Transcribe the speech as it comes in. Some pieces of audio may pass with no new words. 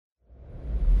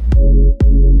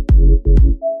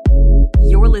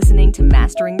to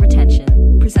Mastering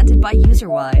Retention, presented by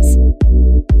UserWise.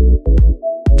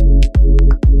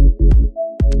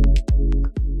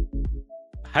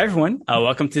 Hi, everyone.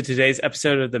 Welcome to today's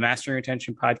episode of the Mastering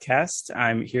Retention podcast.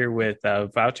 I'm here with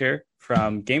Wouter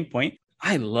from GamePoint.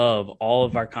 I love all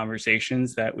of our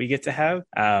conversations that we get to have.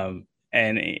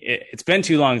 And it's been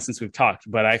too long since we've talked,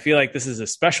 but I feel like this is a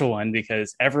special one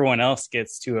because everyone else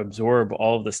gets to absorb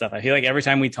all of the stuff. I feel like every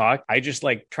time we talk, I just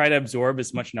try to absorb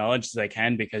as much knowledge as I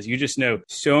can because you just know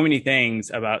so many things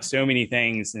about so many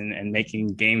things and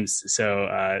making games.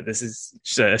 So this is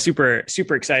just a super,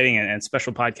 super exciting and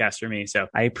special podcast for me. So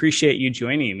I appreciate you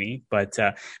joining me. But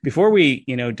before we,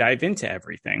 dive into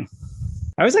everything,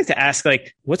 I always like to ask,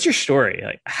 what's your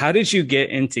story? How did you get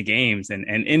into games and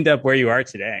end up where you are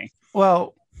today?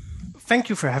 Well, thank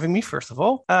you for having me, first of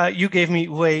all. You gave me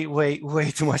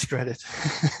way too much credit.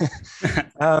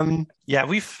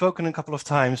 We've spoken a couple of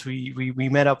times. We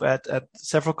met up at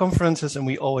several conferences and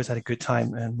we always had a good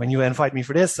time. And when you invite me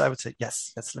for this, I would say,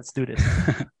 yes, let's do this.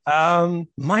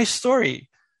 My story.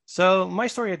 So my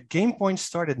story at GamePoint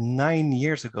started 9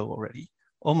 years ago already,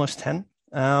 almost 10.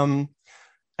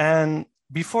 And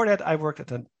before that, I worked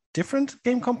at a different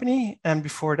game company. And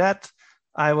before that,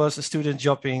 I was a student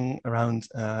jumping around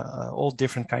all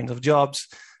different kinds of jobs,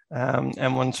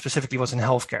 and one specifically was in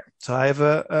healthcare. So I have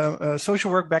a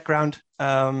social work background,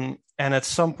 and at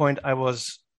some point I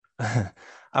was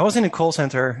I was in a call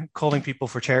center calling people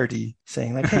for charity,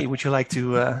 saying hey, would you like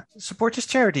to support this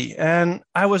charity? And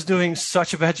I was doing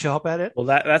such a bad job at it. Well,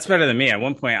 that's better than me. At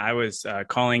one point, I was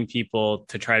calling people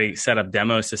to try to set up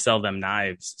demos to sell them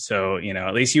knives. So,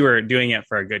 at least you were doing it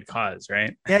for a good cause,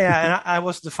 right? Yeah. And I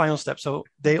was the final step. So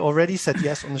they already said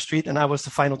yes on the street, and I was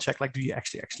the final check. Do you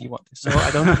actually want this? So I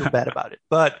don't feel bad about it.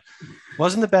 But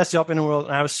wasn't the best job in the world,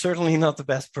 and I was certainly not the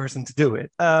best person to do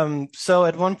it. So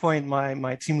at one point,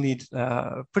 my team lead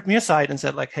put me aside and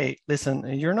said, hey, listen,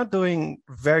 you're not doing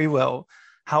very well.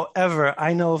 However,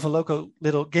 I know of a local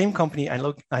little game company.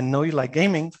 I know you like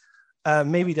gaming.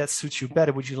 Maybe that suits you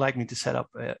better. Would you like me to set up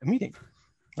a meeting?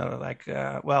 I was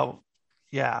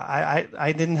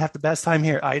I didn't have the best time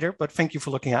here either, but thank you for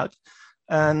looking out.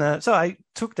 And so I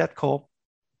took that call,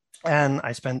 and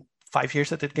I spent 5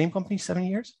 years at that game company, 7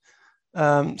 years.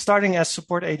 Starting as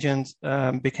support agent,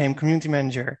 became community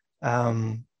manager,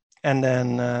 and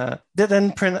then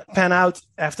didn't pan out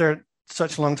after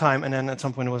such a long time. And then at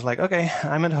some point it was okay,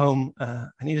 I'm at home, I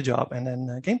need a job. And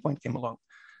then GamePoint came along,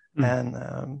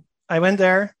 and I went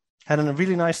there, had a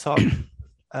really nice talk,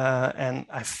 and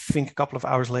I think a couple of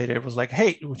hours later it was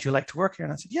hey, would you like to work here?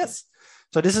 And I said yes.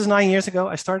 So this is 9 years ago.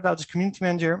 I started out as community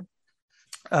manager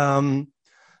for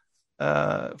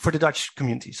the Dutch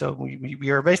community. So we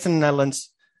are based in the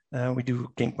Netherlands. We do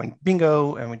GamePoint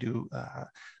Bingo, and we do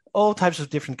all types of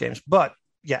different games. But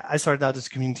yeah, I started out as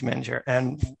community manager.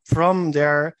 And from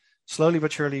there, slowly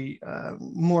but surely,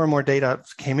 more and more data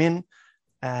came in.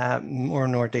 More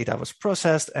and more data was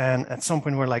processed. And at some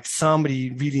point, we're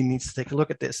somebody really needs to take a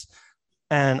look at this.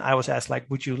 And I was asked,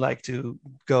 would you like to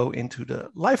go into the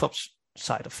live ops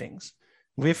side of things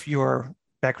with your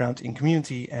background in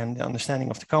community and the understanding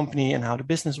of the company and how the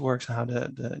business works, how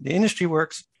the industry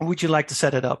works? Would you like to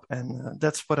set it up? And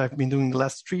that's what I've been doing the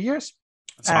last 3 years.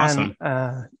 That's awesome.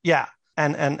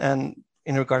 And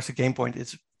in regards to GamePoint,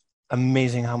 it's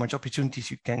amazing how much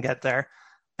opportunities you can get there,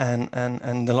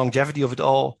 and the longevity of it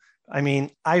all. I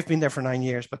mean, I've been there for 9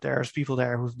 years, but there's people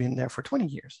there who've been there for 20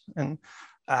 years, and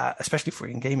especially for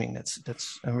in gaming,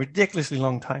 that's a ridiculously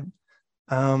long time.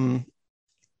 And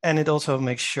it also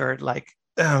makes sure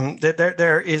that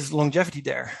there is longevity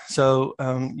there. So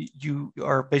you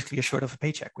are basically assured of a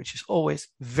paycheck, which is always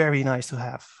very nice to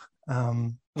have.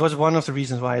 It was one of the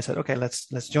reasons why I said, okay,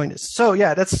 let's join this. So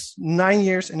yeah, that's 9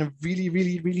 years in a really,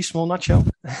 really, really small nutshell.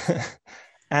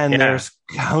 And there's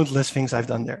countless things I've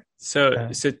done there. So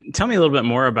tell me a little bit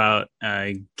more about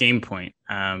GamePoint,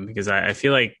 because I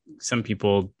feel like some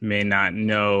people may not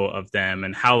know of them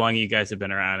and how long you guys have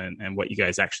been around and what you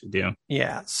guys actually do.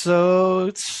 Yeah, so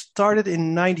it started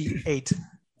in 98.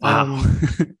 Wow.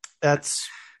 That's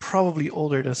probably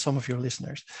older than some of your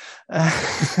listeners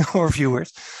or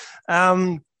viewers.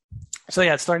 So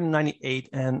yeah, it started in 98,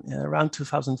 and around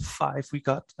 2005, we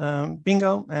got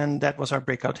Bingo, and that was our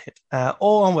breakout hit.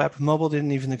 All on web. Mobile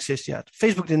didn't even exist yet.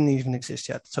 Facebook didn't even exist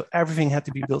yet. So everything had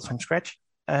to be built from scratch.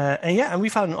 And we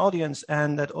found an audience,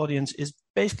 and that audience is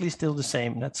basically still the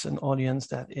same. That's an audience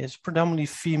that is predominantly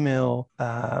female,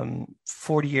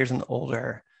 40 years and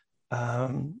older.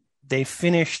 They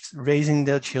finished raising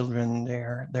their children.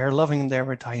 They're loving their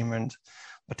retirement,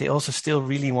 but they also still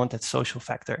really want that social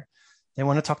factor. They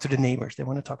want to talk to the neighbors. They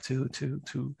want to talk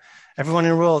to everyone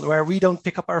in the world. Where we don't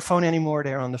pick up our phone anymore,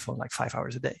 they're on the phone like 5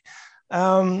 hours a day.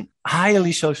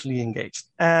 Highly socially engaged,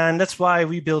 and that's why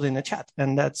we build in a chat,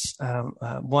 and that's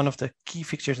one of the key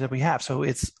features that we have. So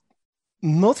it's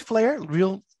multiplayer,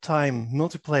 real-time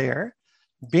multiplayer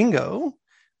bingo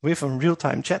with a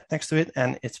real-time chat next to it,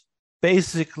 and it's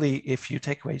basically, if you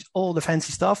take away all the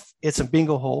fancy stuff, it's a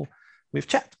bingo hall with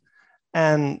chat.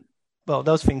 And well,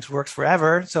 those things works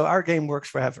forever. So our game works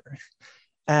forever.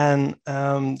 And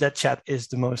that chat is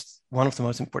one of the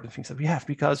most important things that we have,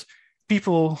 because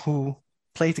people who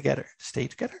play together stay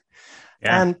together.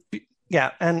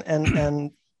 Yeah.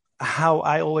 And how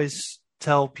I always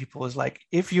tell people is like,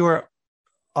 if you're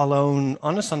alone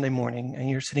on a Sunday morning and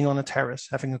you're sitting on a terrace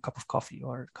having a cup of coffee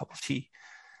or a cup of tea,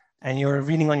 and you're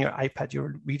reading on your iPad,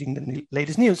 you're reading the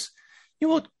latest news, you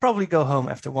will probably go home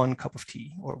after one cup of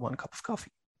tea or one cup of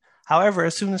coffee. However,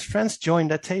 as soon as friends join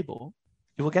that table,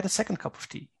 you will get a second cup of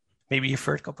tea, maybe a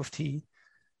third cup of tea,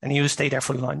 and you stay there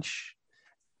for lunch.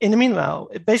 In the meanwhile,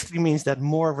 it basically means that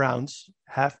more rounds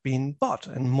have been bought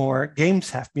and more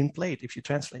games have been played, if you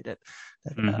translate it.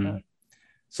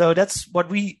 So that's what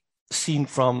we seen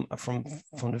from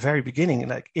the very beginning.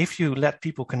 Like, if you let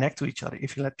people connect to each other,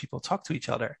 if you let people talk to each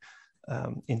other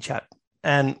in chat,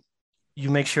 and you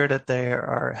make sure that there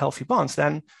are healthy bonds,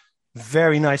 then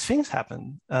very nice things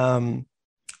happen.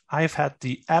 I've had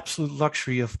the absolute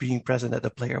luxury of being present at a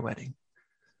player wedding.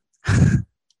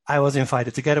 I was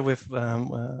invited together with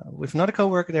not a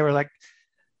coworker. They were like,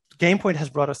 GamePoint has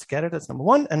brought us together. That's number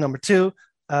one. And number two,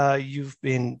 you've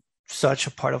been such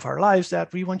a part of our lives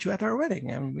that we want you at our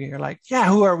wedding. And we are like, yeah,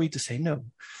 who are we to say no?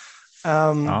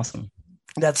 Awesome.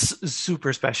 That's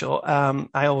super special.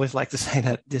 I always like to say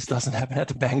that this doesn't happen at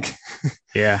the bank.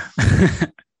 Yeah.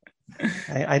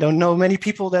 I don't know many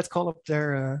people that call up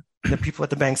the people at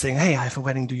the bank saying, hey, I have a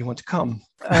wedding. Do you want to come?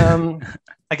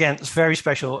 Again, it's very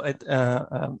special.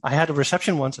 I had a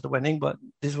reception once at a wedding, but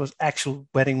this was actual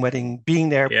wedding, being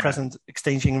there, present,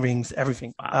 exchanging rings,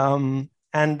 everything. Wow.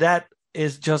 And that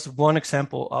is just one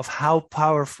example of how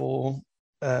powerful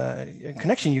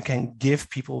connection you can give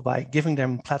people by giving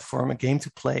them a platform, a game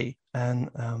to play. And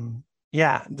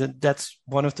that's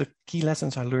one of the key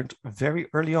lessons I learned very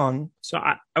early on. So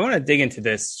I want to dig into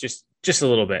this just a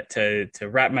little bit to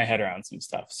wrap my head around some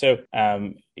stuff. So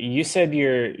you said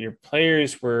your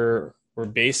players were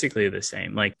basically the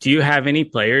same. Like, do you have any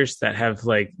players that have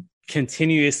like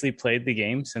continuously played the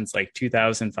game since like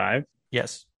 2005?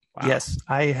 Yes. Wow. Yes,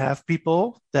 I have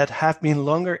people that have been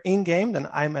longer in game than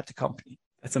I'm at the company.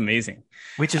 That's amazing.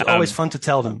 Which is always fun to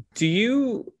tell them. Do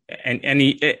you, and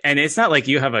it's not like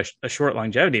you have a short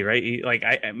longevity,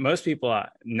 right? Most people,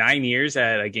 9 years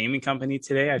at a gaming company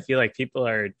today, I feel like people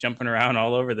are jumping around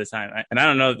all over the time. And I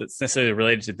don't know if it's necessarily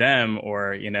related to them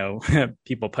or,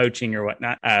 people poaching or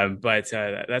whatnot. But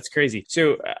that's crazy.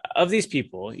 So of these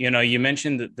people, you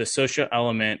mentioned the social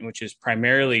element, which is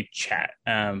primarily chat.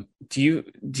 Do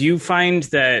you find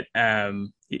that,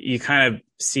 you kind of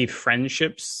see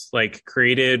friendships like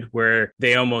created where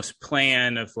they almost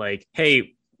plan of like,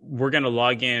 hey, we're going to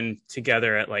log in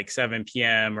together at like 7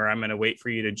 p.m. or I'm going to wait for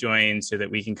you to join so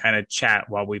that we can kind of chat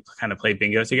while we kind of play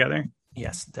bingo together?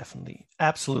 Yes, definitely.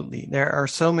 Absolutely. There are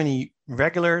so many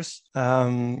regulars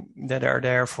that are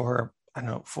there for,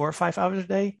 4 or 5 hours a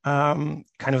day. Kind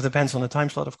of depends on the time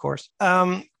slot, of course.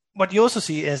 What you also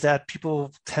see is that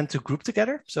people tend to group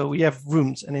together. So we have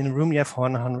rooms, and in a room you have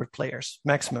 100 players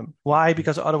maximum. Why?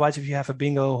 Because otherwise, if you have a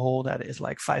bingo hall that is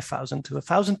like 5,000 to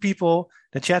 1,000 people,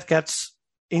 the chat gets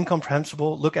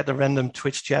incomprehensible. Look at the random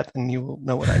Twitch chat and you will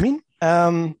know what I mean.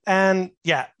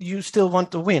 You still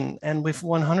want to win. And with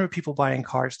 100 people buying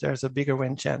cards, there's a bigger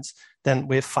win chance than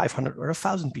with 500 or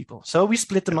 1,000 people. So we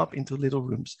split them up into little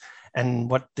rooms.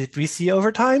 And what did we see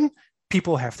over time?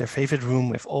 People have their favorite room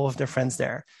with all of their friends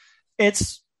there.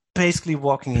 It's basically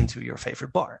walking into your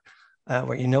favorite bar,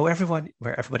 where you know everyone,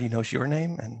 where everybody knows your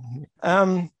name.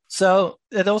 And so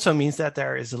it also means that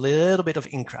there is a little bit of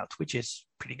in-crowd, which is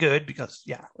pretty good because,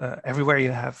 everywhere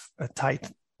you have a tight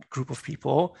group of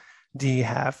people, they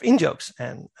have in-jokes,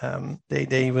 and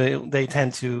they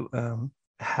tend to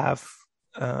have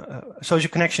a social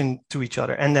connection to each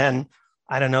other. And then,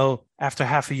 I don't know, after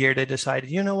half a year, they decided,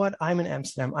 you know what, I'm in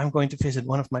Amsterdam. I'm going to visit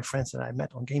one of my friends that I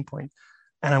met on GamePoint,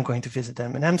 and I'm going to visit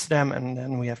them in Amsterdam. And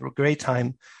then we have a great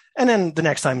time. And then the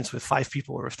next time it's with 5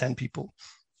 people or with 10 people.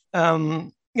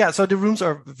 So the rooms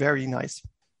are a very nice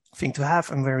thing to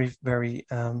have, and very, very,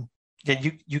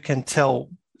 you can tell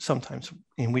sometimes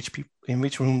in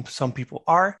which room some people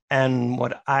are. And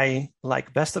what I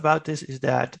like best about this is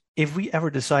that if we ever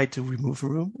decide to remove a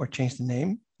room or change the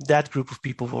name, that group of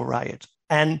people will riot.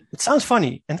 And it sounds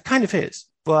funny, and kind of is.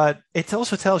 But it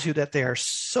also tells you that they are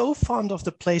so fond of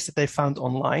the place that they found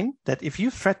online that if you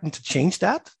threaten to change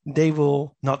that, they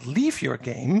will not leave your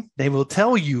game. They will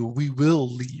tell you, we will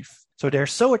leave. So they're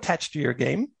so attached to your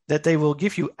game that they will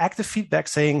give you active feedback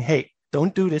saying, hey,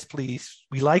 don't do this, please.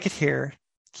 We like it here.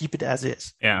 Keep it as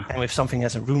is. Yeah. And if something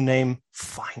has a room name,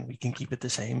 fine, we can keep it the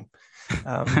same.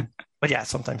 But yeah,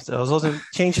 sometimes there's also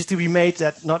changes to be made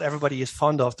that not everybody is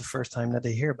fond of the first time that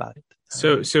they hear about it.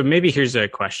 So maybe here's a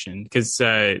question, because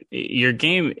your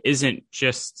game isn't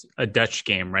just a Dutch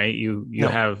game, right? You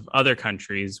have other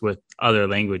countries with other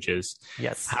languages.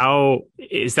 Yes. How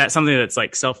is that something that's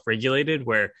like self-regulated,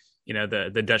 where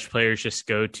the Dutch players just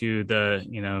go to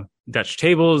the Dutch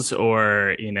tables,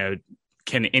 or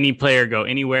can any player go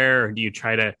anywhere, or do you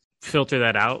try to filter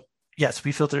that out? Yes,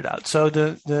 we filter it out. So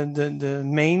the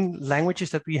main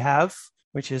languages that we have,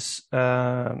 which is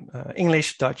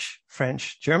English, Dutch,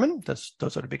 French, German.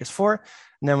 Those are the biggest four.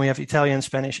 And then we have Italian,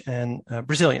 Spanish, and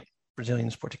Brazilian. Brazilian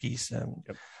is Portuguese.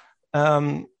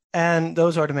 And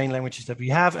those are the main languages that we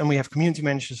have. And we have community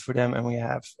managers for them, and we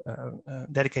have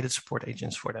dedicated support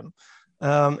agents for them.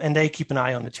 And they keep an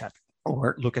eye on the chat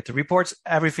or look at the reports.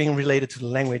 Everything related to the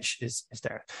language is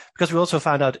there. Because we also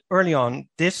found out early on,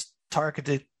 this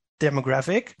targeted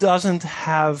demographic doesn't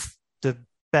have the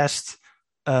best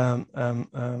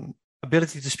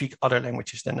ability to speak other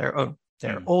languages than their own.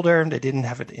 They're older, they didn't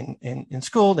have it in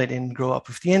school, they didn't grow up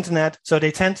with the internet. So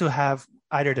they tend to have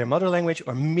either their mother language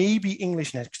or maybe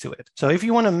English next to it. So if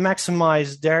you want to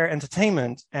maximize their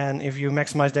entertainment, and if you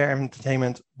maximize their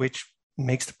entertainment, which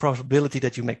makes the probability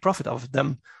that you make profit of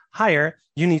them higher,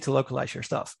 you need to localize your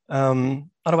stuff.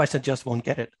 Otherwise, they just won't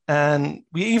get it. And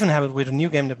we even have it with a new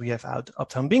game that we have out,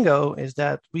 Uptown Bingo, is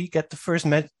that we get the first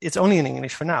it's only in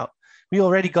English for now. We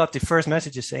already got the first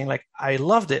messages saying like, I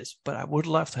love this, but I would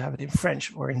love to have it in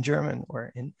French or in German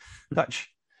or in Dutch,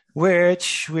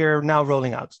 which we're now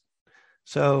rolling out.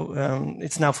 So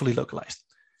it's now fully localized.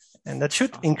 And that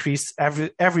should increase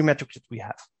every metric that we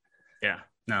have. Yeah,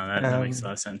 no, that makes a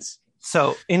lot of sense.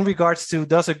 So in regards to,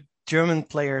 does a German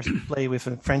player play with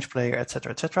a French player, et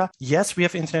cetera, yes, we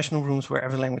have international rooms where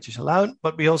every language is allowed,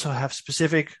 but we also have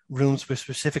specific rooms with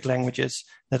specific languages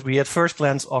that we at first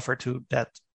glance offer to that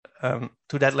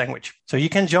language. So you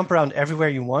can jump around everywhere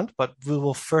you want, but we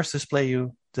will first display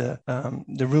you the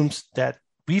rooms that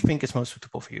we think is most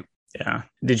suitable for you. Yeah.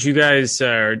 Did you guys,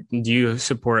 do you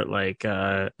support like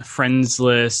friends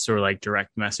lists or like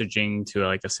direct messaging to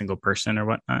like a single person or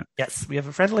whatnot? Yes, we have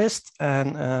a friend list,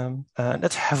 and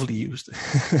that's heavily used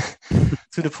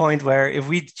to the point where if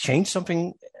we change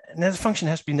something, and that function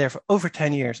has been there for over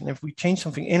 10 years. And if we change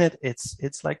something in it,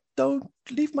 it's like, don't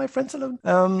leave my friends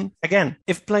alone. Again,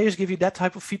 if players give you that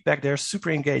type of feedback, they're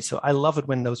super engaged. So I love it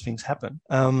when those things happen.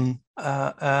 And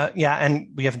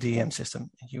we have a DEM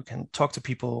system. You can talk to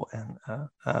people.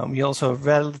 And we also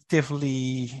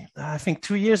relatively, I think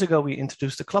 2 years ago, we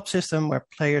introduced a club system where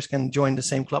players can join the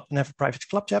same club and have a private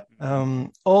club chat.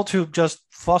 All to just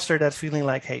foster that feeling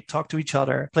like, hey, talk to each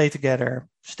other, play together,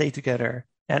 stay together.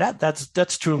 And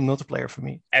that's true multiplayer for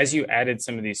me. As you added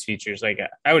some of these features, like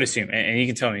I would assume, and you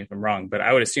can tell me if I'm wrong, but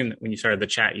I would assume that when you started the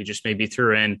chat, you just maybe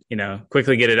threw in,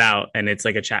 quickly get it out, and it's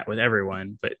like a chat with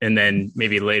everyone. And then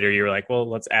maybe later you were like, well,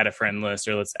 let's add a friend list,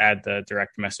 or let's add the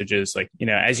direct messages. Like,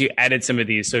 as you added some of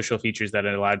these social features that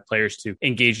allowed players to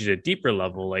engage at a deeper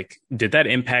level, like, did that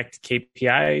impact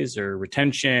KPIs or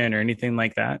retention or anything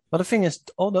like that? Well, the thing is,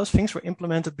 all those things were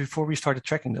implemented before we started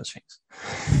tracking those things.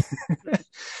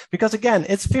 Because again,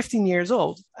 it's 15 years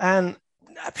old, and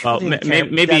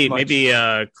maybe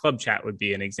club chat would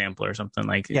be an example or something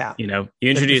like. Yeah, you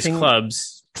introduce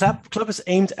clubs. Club is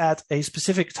aimed at a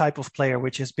specific type of player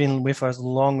which has been with us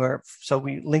longer. So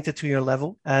we linked it to your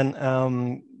level,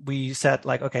 and we said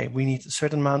like, okay, we need a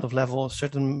certain amount of level, a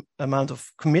certain amount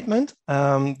of commitment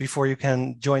before you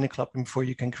can join a club and before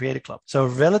you can create a club. So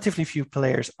relatively few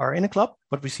players are in a club,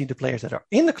 but we see the players that are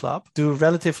in the club do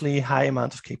relatively high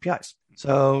amount of KPIs.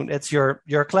 So it's your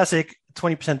classic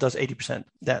 20% does 80%,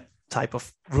 that type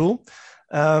of rule.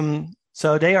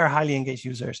 So they are highly engaged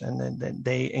users, and then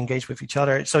they engage with each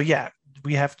other. So yeah,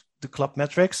 we have the club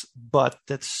metrics, but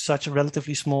that's such a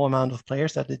relatively small amount of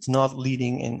players that it's not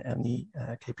leading in any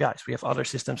KPIs. We have other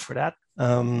systems for that.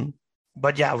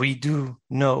 But yeah, we do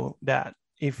know that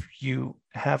if you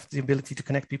have the ability to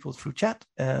connect people through chat,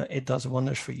 it does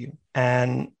wonders for you.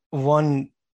 And one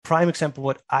prime example,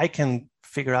 what I can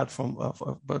figure out from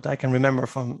what I can remember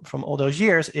from all those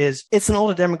years, is it's an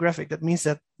older demographic. That means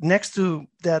that next to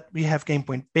that we have Game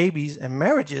Point babies and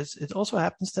marriages, it also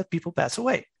happens that people pass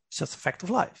away. It's just a fact of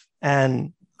life.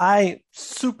 And I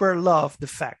super love the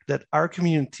fact that our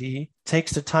community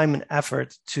takes the time and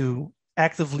effort to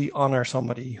actively honor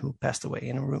somebody who passed away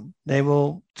in a room. They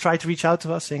will try to reach out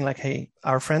to us saying like, hey,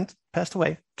 our friend passed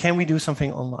away. Can we do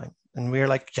something online? And we're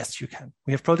like, yes, you can.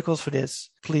 We have protocols for this.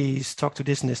 Please talk to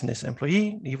this and this and this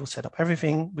employee. He will set up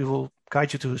everything. We will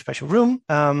guide you to a special room.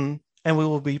 And we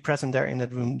will be present there in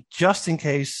that room just in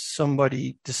case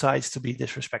somebody decides to be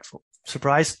disrespectful.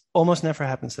 Surprise, almost never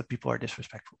happens that people are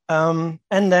disrespectful. And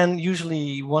then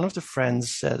usually one of the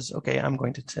friends says, okay, I'm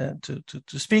going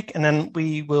to speak. And then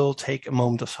we will take a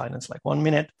moment of silence, like 1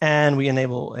 minute. And we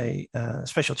enable a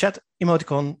special chat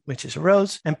emoticon, which is a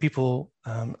rose. And people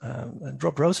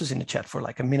drop roses in the chat for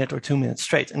like a minute or 2 minutes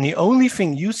straight. And the only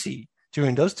thing you see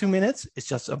during those 2 minutes is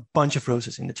just a bunch of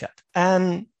roses in the chat.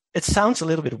 And it sounds a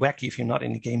little bit wacky if you're not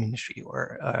in the game industry,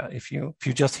 or if you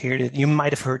just heard it. You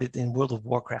might have heard it in World of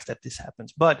Warcraft that this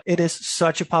happens, but it is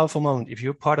such a powerful moment if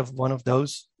you're part of one of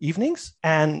those evenings.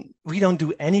 And we don't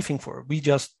do anything for it. We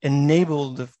just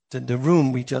enable the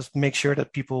room. We just make sure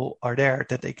that people are there,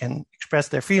 that they can express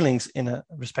their feelings in a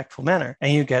respectful manner,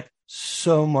 and you get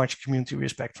so much community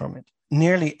respect from it.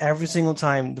 Nearly every single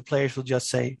time, the players will just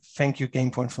say, "Thank you,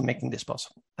 GamePoint, for making this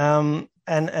possible."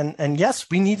 And yes,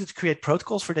 we needed to create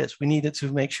protocols for this. We needed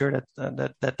to make sure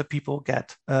that the people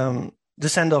get the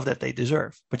send-off that they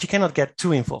deserve. But you cannot get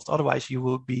too involved. Otherwise, you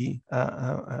will be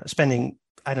spending,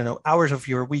 I don't know, hours of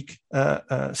your week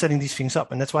setting these things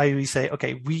up. And that's why we say,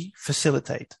 okay, we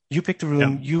facilitate. You pick the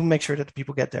room, you make sure that the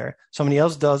people get there. Somebody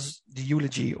else does the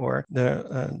eulogy or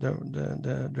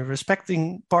the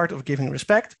respecting part of giving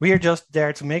respect. We are just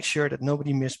there to make sure that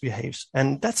nobody misbehaves.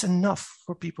 And that's enough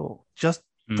for people. Just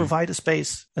provide a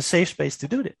space, a safe space to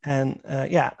do it. And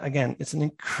again, it's an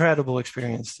incredible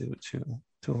experience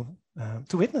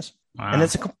to witness. Wow. And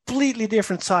it's a completely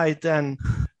different side than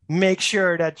make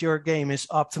sure that your game is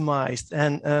optimized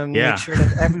and make sure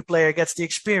that every player gets the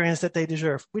experience that they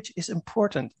deserve, which is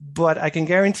important. But I can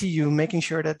guarantee you, making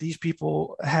sure that these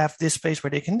people have this space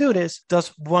where they can do this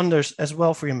does wonders as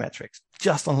well for your metrics,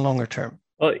 just on longer term.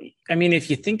 Well, I mean, if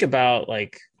you think about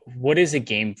like, what is a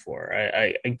game for?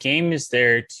 A game is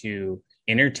there to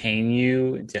entertain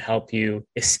you, to help you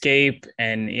escape.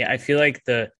 And I feel like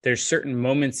there's certain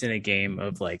moments in a game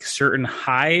of like certain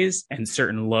highs and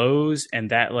certain lows,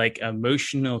 and that like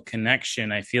emotional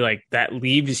connection, I feel like that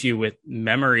leaves you with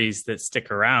memories that stick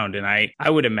around. And I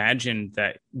would imagine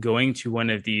that going to one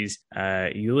of these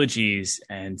eulogies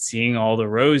and seeing all the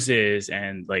roses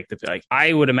and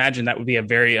I would imagine that would be a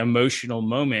very emotional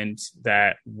moment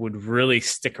that would really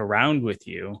stick around with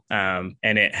you. And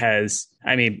it has,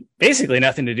 I mean, basically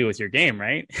nothing to do with your game,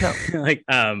 right?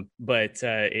 No. But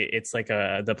it's like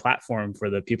the platform for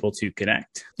the people to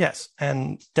connect. Yes,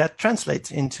 and that translates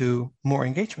into more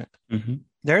engagement. Mm-hmm.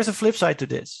 There is a flip side to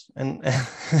this, and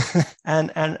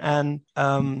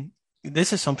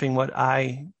this is something what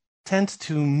I tend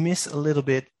to miss a little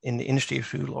bit in the industry.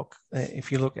 If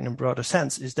you look in a broader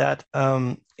sense, is that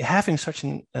having such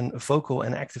a vocal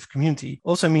and active community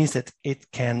also means that it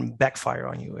can backfire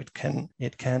on you. It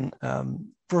can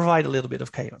provide a little bit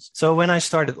of chaos. So when I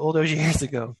started all those years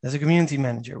ago as a community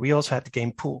manager, we also had the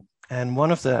game pool, and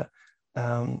one of the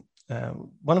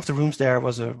rooms there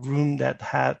was a room that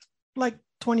had like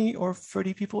 20 or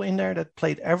 30 people in there that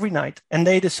played every night. And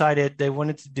they decided they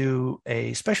wanted to do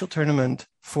a special tournament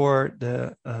for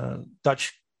the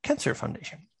Dutch Cancer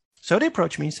Foundation. So they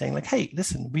approached me saying like, hey,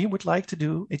 listen, we would like to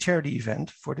do a charity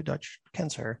event for the Dutch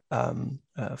Cancer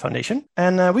Foundation.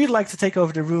 And we'd like to take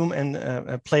over the room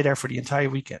and play there for the entire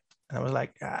weekend. And I was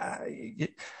like,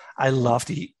 I love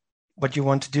what you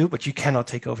want to do, but you cannot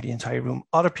take over the entire room.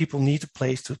 Other people need a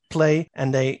place to play,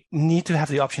 and they need to have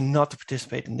the option not to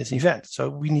participate in this event. So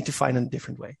we need to find a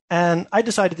different way. And I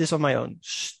decided this on my own.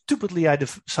 Stupidly, I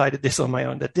decided this on my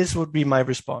own, that this would be my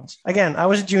response. Again, I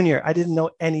was a junior. I didn't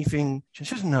know anything I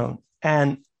should have known.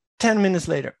 And 10 minutes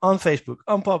later, on Facebook,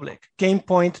 on public,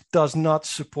 GamePoint does not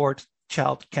support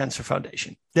Child Cancer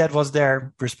Foundation. That was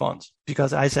their response,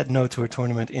 because I said no to a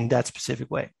tournament in that specific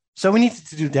way. So we needed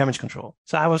to do damage control.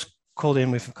 So I was called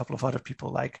in with a couple of other people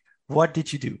like, what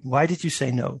did you do? Why did you say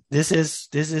no? This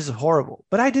is horrible.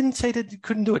 But I didn't say that you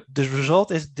couldn't do it. The result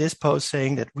is this post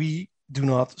saying that we do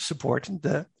not support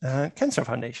the Cancer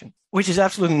Foundation, which is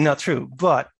absolutely not true,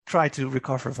 but try to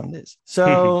recover from this.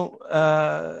 So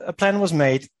a plan was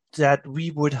made that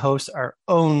we would host our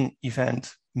own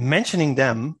event, mentioning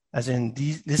them as in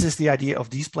this is the idea of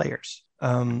these players,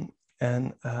 and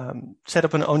set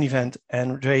up an own event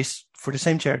and raise for the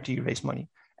same charity, raise money,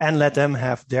 and let them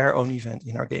have their own event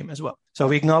in our game as well. So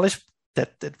we acknowledge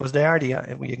that was their idea,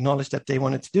 and we acknowledged that they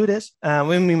wanted to do this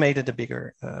when we made it a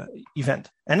bigger event.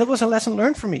 And it was a lesson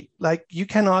learned for me. Like, you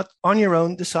cannot on your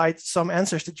own decide some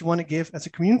answers that you want to give as a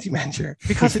community manager,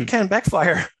 because it can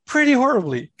backfire pretty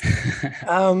horribly.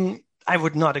 I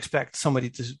would not expect somebody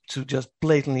to just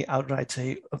blatantly outright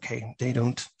say, okay, they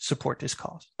don't support this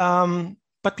cause.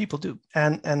 But people do.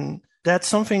 And that's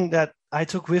something that I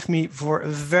took with me for a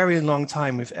very long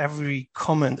time, with every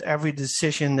comment, every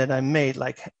decision that I made.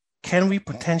 Like, can we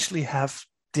potentially have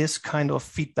this kind of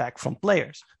feedback from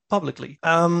players publicly?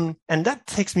 And that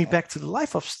takes me back to the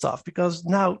life of stuff, because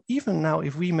even now,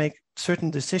 if we make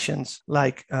certain decisions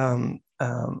like,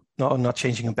 no, not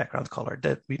changing a background color,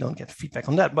 that we don't get feedback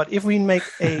on that. But if we make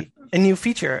a new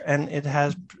feature and it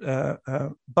has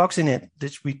bugs in it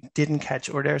that we didn't catch,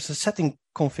 or there's a setting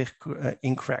config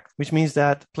incorrect, which means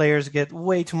that players get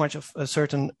way too much of a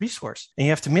certain resource, and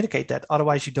you have to mitigate that.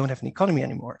 Otherwise, you don't have an economy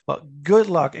anymore. Well, good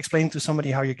luck explaining to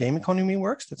somebody how your game economy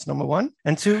works. That's number one.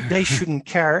 And two, they shouldn't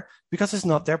care, because it's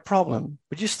not their problem.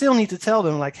 But you still need to tell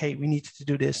them, like, hey, we need to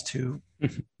do this to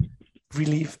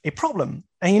relieve a problem.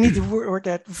 And you need to word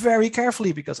that very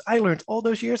carefully, because I learned all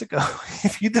those years ago,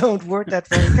 if you don't word that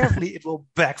very carefully, it will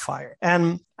backfire.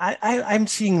 And I'm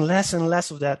seeing less and less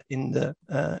of that in the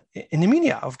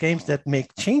media, of games that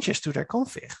make changes to their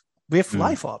config with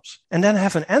live ops, and then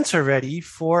have an answer ready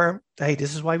for, hey,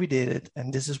 this is why we did it,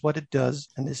 and this is what it does,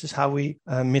 and this is how we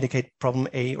mitigate problem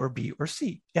A or B or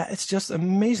C. Yeah, it's just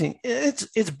amazing.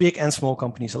 It's big and small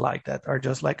companies alike that are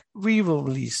just like, we will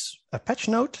release a patch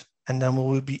note, and then we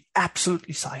will be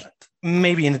absolutely silent.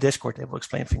 Maybe in the Discord they will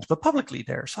explain things, but publicly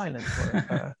they're silent.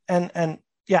 And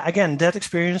yeah, again, that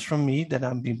experience from me, that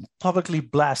I'm being publicly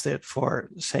blasted for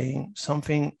saying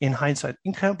something in hindsight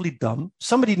incredibly dumb.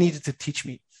 Somebody needed to teach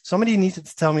me. Somebody needed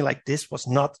to tell me, like, this was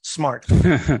not smart.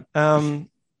 And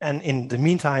in the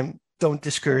meantime, don't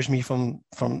discourage me from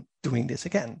doing this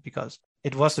again, because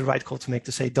it was the right call to make,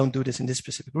 to say, don't do this in this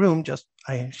specific room. Just,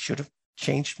 I should have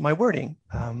changed my wording.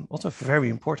 Also very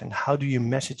important. How do you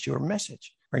message your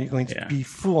message? Are you going to be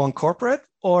full on corporate,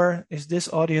 or is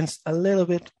this audience a little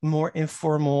bit more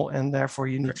informal, and therefore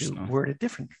you need to word it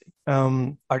differently?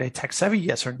 Are they tech savvy?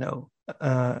 Yes or no?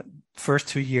 First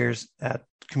 2 years at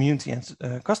community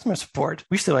and customer support,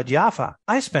 we still had Java.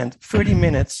 I spent 30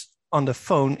 minutes on the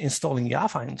phone installing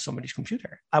Java in somebody's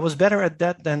computer. I was better at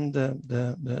that than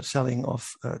the selling of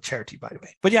charity, by the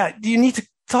way. But yeah, you need to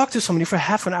talk to somebody for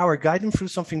half an hour, guide them through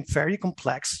something very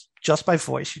complex just by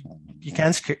voice. You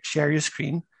can't share your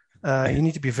screen. You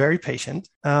need to be very patient.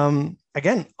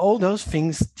 Again, all those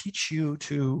things teach you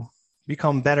to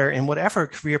become better in whatever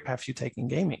career path you take in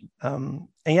gaming. And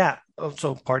yeah,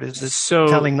 also part is this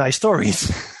telling nice stories.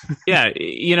 Yeah,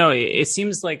 it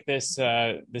seems like this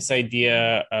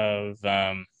idea of,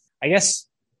 I guess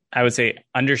I would say,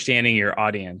 understanding your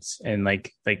audience, and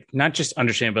like not just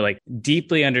understanding, but like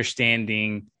deeply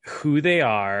understanding who they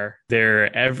are,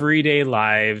 their everyday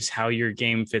lives, how your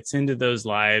game fits into those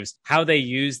lives, how they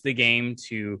use the game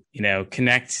to,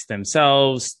 connect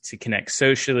themselves, to connect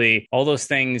socially. All those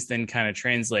things then kind of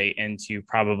translate into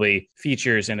probably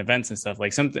features and events and stuff.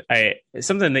 Like something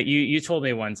that you told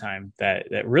me one time that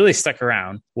really stuck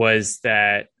around was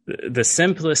that the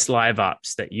simplest live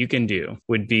ops that you can do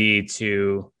would be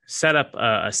to set up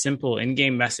a simple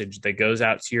in-game message that goes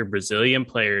out to your Brazilian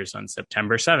players on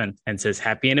September 7th and says,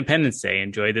 Happy Independence Day.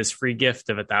 Enjoy this free gift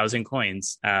of 1,000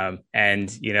 coins. And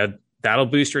that'll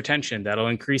boost retention. That'll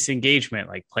increase engagement.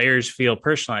 Like, players feel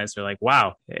personalized. They're like,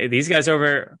 wow, these guys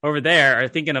over there are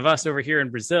thinking of us over here in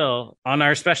Brazil on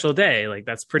our special day. Like,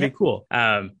 that's pretty cool.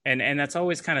 And that's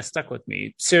always kind of stuck with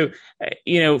me. So,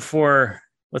 for,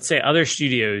 let's say, other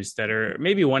studios that are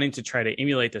maybe wanting to try to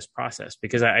emulate this process,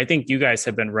 because I think you guys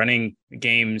have been running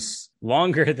games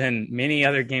longer than many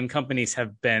other game companies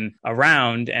have been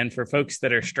around. And for folks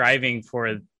that are striving for,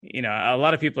 a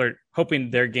lot of people are hoping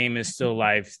their game is still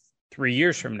live 3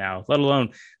 years from now, let alone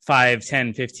 5,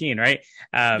 10, 15, right?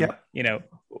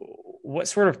 What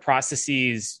sort of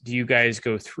processes do you guys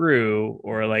go through,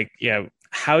 or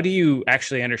how do you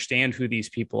actually understand who these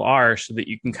people are so that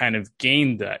you can kind of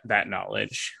gain that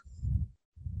knowledge?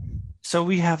 So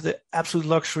we have the absolute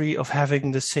luxury of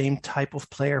having the same type of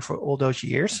player for all those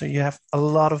years. So you have a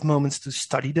lot of moments to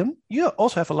study them. You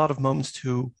also have a lot of moments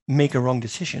to make a wrong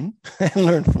decision and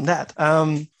learn from that.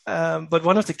 But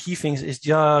one of the key things is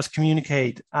just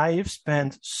communicate. I have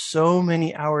spent so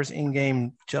many hours in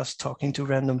game just talking to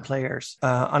random players,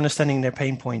 understanding their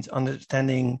pain points,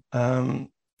 understanding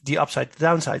the upside, the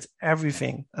downsides,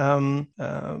 everything.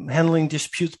 Handling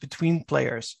disputes between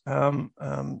players. Some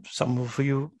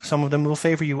of them will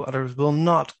favor you, others will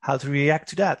not. How to react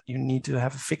to that? You need to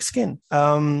have a thick skin.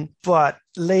 But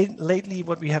lately,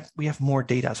 what we have more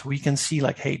data, so we can see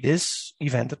like, hey, this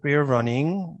event that we are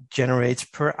running generates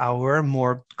per hour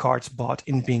more cards bought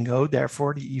in bingo.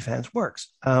 Therefore, the event works.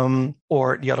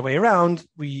 Or the other way around,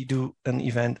 we do an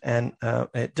event and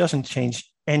it doesn't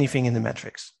change anything in the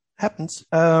metrics. Happens.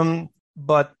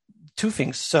 But two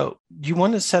things. So you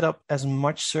want to set up as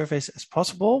much surveys as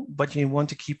possible, but you want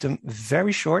to keep them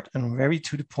very short and very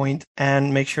to the point,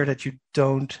 and make sure that you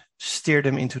don't steer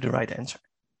them into the right answer.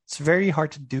 It's very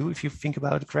hard to do if you think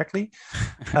about it correctly.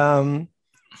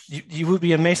 You would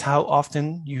be amazed how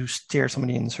often you steer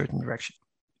somebody in a certain direction.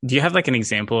 Do you have like an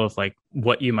example of like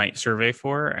what you might survey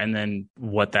for and then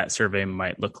what that survey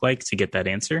might look like to get that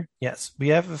answer? Yes, we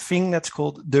have a thing that's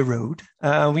called The Road.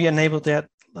 We enabled that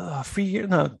 3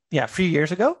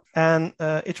 years ago. And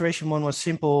iteration 1 was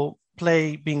simple,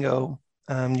 play bingo.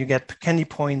 You get candy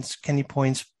points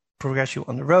progress you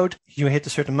on the road. You hit a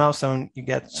certain milestone, you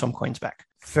get some coins back.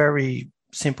 Very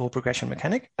simple progression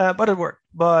mechanic, but it worked.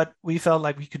 But we felt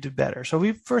like we could do better. So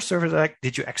we first surveyed like,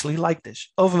 did you actually like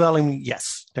this? Overwhelmingly,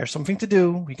 yes. There's something to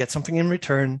do. We get something in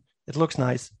return. It looks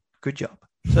nice. Good job.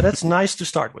 So that's nice to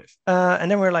start with. And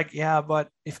then we're like, yeah, but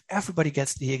if everybody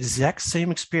gets the exact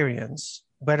same experience,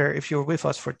 whether if you're with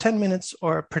us for 10 minutes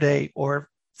or per day or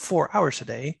 4 hours a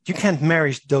day, you can't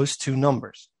marry those two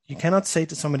numbers. You cannot say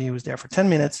to somebody who's there for 10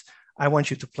 minutes, I want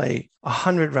you to play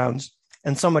 100 rounds.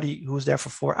 And somebody who's there for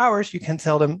 4 hours, you can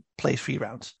tell them play 3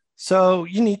 rounds. So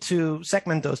you need to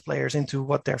segment those players into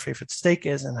what their favorite stake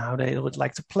is and how they would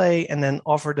like to play, and then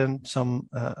offer them some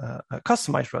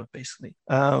customized road, basically,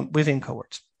 within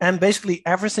cohorts. And basically,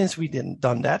 ever since we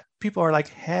done that, people are like,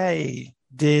 hey,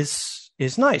 this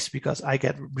is nice because I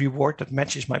get reward that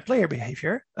matches my player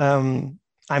behavior.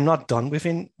 I'm not done with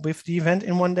the event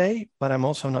in one day, but I'm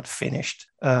also not finished,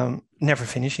 never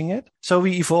finishing it. So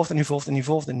we evolved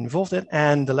it.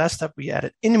 And the last step we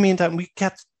added, in the meantime, we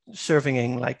kept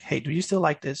surveying like, hey, do you still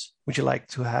like this? Would you like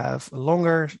to have a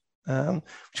longer, would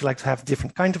you like to have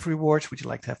different kinds of rewards? Would you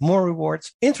like to have more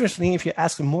rewards? Interestingly, if you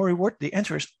ask them more reward, the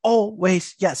answer is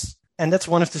always yes. And that's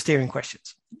one of the steering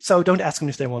questions. So don't ask them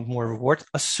if they want more reward.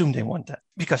 Assume they want that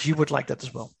because you would like that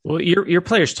as well. Well, your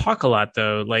players talk a lot,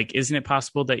 though. Like, isn't it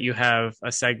possible that you have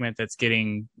a segment that's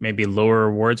getting maybe lower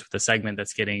rewards with a segment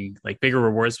that's getting like bigger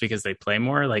rewards because they play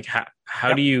more? Like,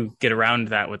 how do you get around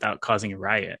that without causing a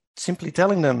riot? Simply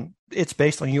telling them it's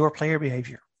based on your player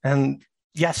behavior. And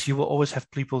yes, you will always have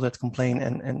people that complain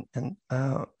and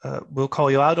will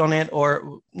call you out on it,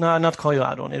 or no, not call you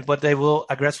out on it, but they will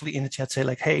aggressively in the chat say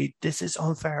like, hey, this is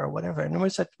unfair or whatever. And we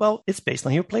said, well, it's based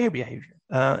on your player behavior.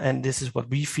 And this is what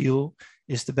we feel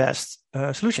is the best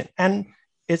solution. And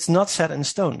it's not set in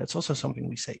stone. That's also something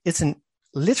we say. It's an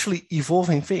literally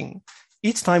evolving thing.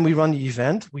 Each time we run the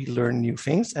event, we learn new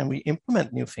things and we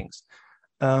implement new things.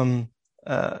 And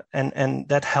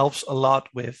that helps a lot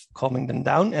with calming them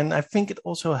down. And I think it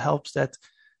also helps that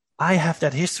I have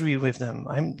that history with them.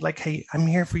 I'm like, hey, I'm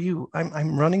here for you.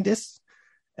 I'm running this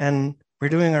and we're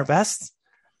doing our best.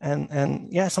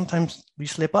 And yeah, sometimes we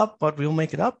slip up, but we'll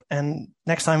make it up. And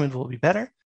next time it will be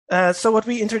better. So what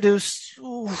we introduced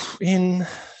in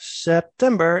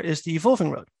September is the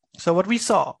evolving road. So what we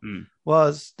saw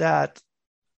was that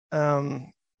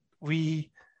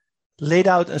we laid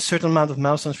out a certain amount of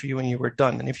milestones for you when you were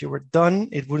done. And if you were done,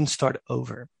 it wouldn't start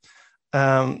over.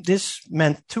 This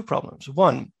meant two problems.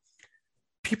 One,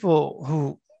 people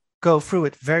who go through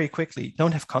it very quickly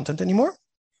don't have content anymore.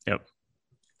 Yep.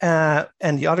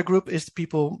 And the other group is the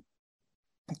people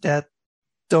that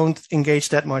don't engage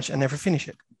that much and never finish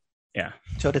it. Yeah.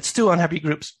 So that's two unhappy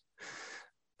groups.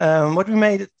 What we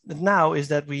made now is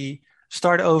that we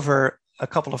start over a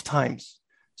couple of times.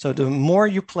 So the more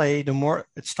you play, the more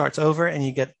it starts over and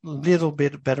you get a little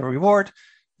bit better reward.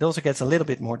 It also gets a little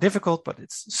bit more difficult, but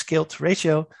it's scaled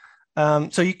ratio.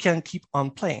 So you can keep on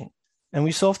playing. And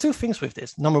we solved two things with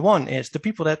this. Number one is the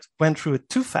people that went through it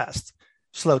too fast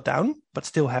slowed down, but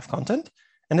still have content.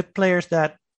 And the players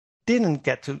that didn't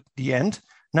get to the end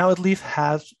now at least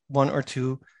has one or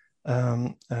two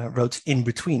roads in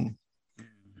between.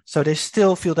 So they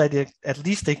still feel that at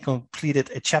least they completed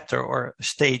a chapter or a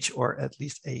stage or at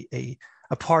least a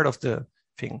part of the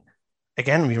thing.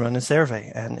 Again, we run a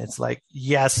survey and it's like,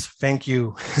 yes, thank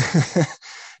you.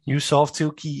 You solved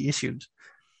two key issues.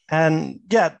 And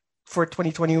yeah, for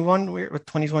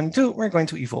 2022, we're going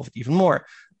to evolve it even more.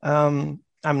 I'm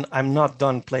not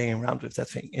done playing around with that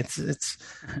thing. It's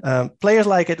players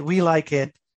like it. We like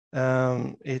it.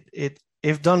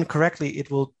 if done correctly,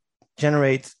 it will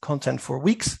generate content for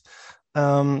weeks,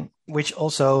 which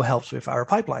also helps with our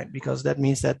pipeline, because that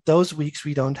means that those weeks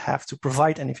we don't have to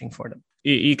provide anything for them.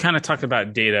 You kind of talked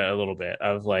about data a little bit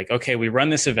of like, okay, we run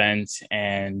this event,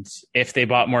 and if they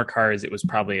bought more cards, it was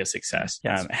probably a success.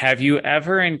 Yes. Have you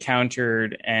ever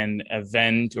encountered an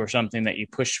event or something that you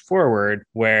pushed forward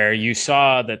where you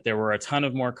saw that there were a ton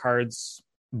of more cards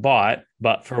bought,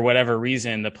 but for whatever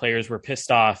reason, the players were pissed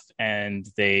off and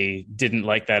they didn't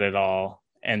like that at all?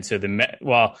 And so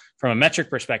from a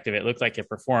metric perspective, it looked like it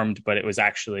performed, but it was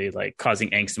actually like causing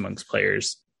angst amongst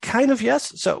players. Kind of,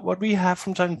 yes. So what we have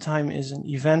from time to time is an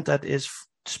event that is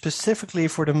specifically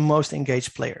for the most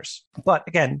engaged players. But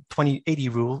again, 2080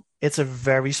 rule, it's a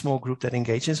very small group that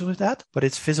engages with that, but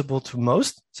it's visible to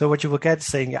most. So what you will get is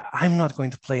saying, yeah, I'm not going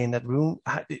to play in that room.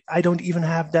 I don't even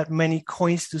have that many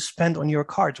coins to spend on your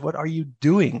cards. What are you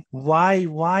doing?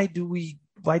 Why do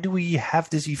we have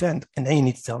this event? And then you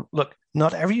need to tell them, look,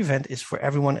 not every event is for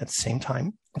everyone at the same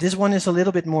time. This one is a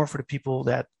little bit more for the people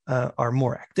that are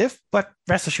more active, but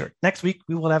rest assured, next week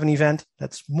we will have an event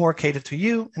that's more catered to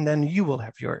you, and then you will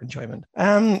have your enjoyment.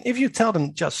 If you tell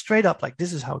them just straight up, like,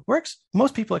 this is how it works,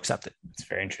 most people accept it. It's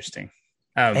very interesting.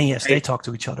 And yes, they talk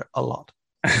to each other a lot.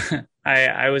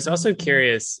 I was also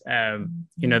curious,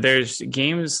 there's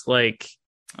games like,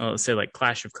 let's say like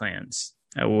Clash of Clans,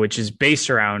 which is based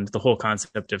around the whole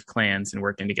concept of clans and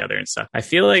working together and stuff. I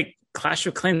feel like Clash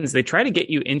of Clans, they try to get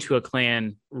you into a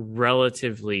clan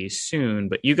relatively soon,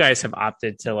 but you guys have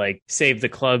opted to like save the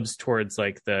clubs towards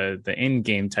like the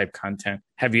in-game type content.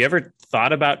 Have you ever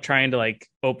thought about trying to like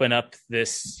open up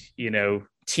this,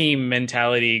 team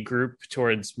mentality group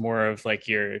towards more of like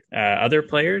your other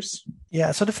players?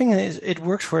 Yeah. So the thing is, it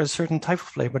works for a certain type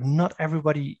of play, but not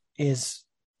everybody is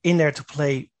in there to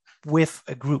play with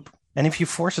a group. And if you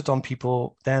force it on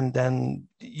people, then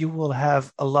you will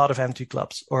have a lot of empty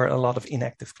clubs or a lot of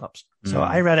inactive clubs. So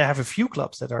I rather have a few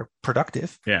clubs that are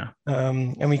productive. Yeah.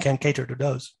 And we can cater to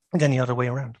those than the other way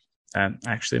around. That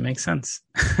actually makes sense.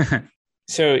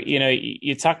 So,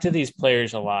 you talk to these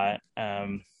players a lot,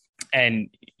 and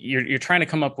you're trying to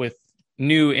come up with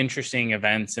new, interesting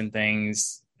events and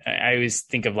things. I always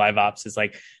think of live ops as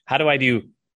like, how do I do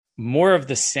more of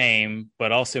the same,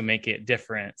 but also make it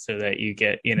different so that you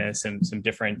get, some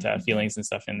different feelings and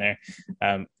stuff in there.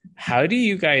 How do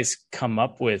you guys come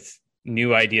up with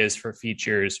new ideas for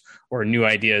features or new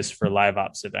ideas for live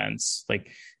ops events?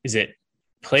 Like, is it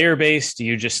player based? Do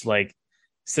you just like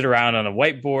sit around on a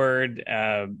whiteboard?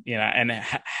 And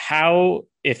how,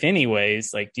 if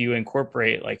anyways, like, do you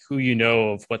incorporate like who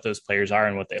of what those players are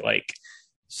and what they like?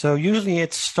 So usually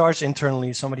it starts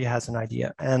internally. Somebody has an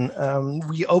idea, and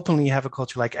we openly have a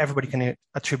culture like everybody can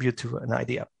attribute to an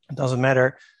idea. It doesn't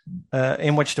matter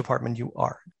in which department you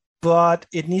are, but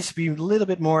it needs to be a little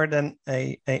bit more than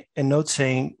a note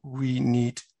saying we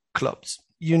need clubs.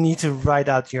 You need to write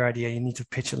out your idea. You need to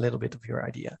pitch a little bit of your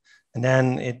idea, and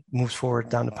then it moves forward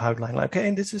down the pipeline. Like, okay,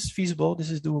 this is feasible.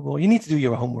 This is doable. You need to do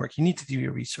your homework. You need to do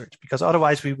your research, because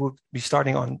otherwise we would be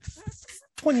starting on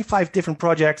 25 different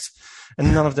projects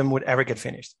and none of them would ever get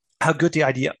finished. How good the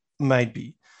idea might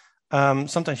be.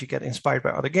 Sometimes you get inspired by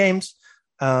other games.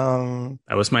 That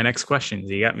was my next question.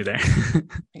 You got me there.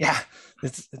 Yeah,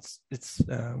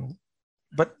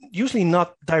 but usually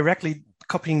not directly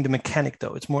copying the mechanic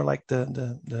though. It's more like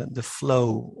the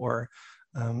flow, or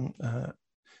more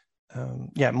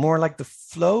like the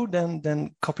flow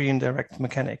than copying direct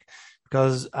mechanic.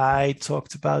 Because I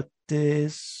talked about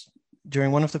this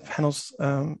during one of the panels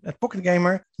at Pocket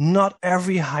Gamer. Not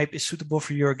every hype is suitable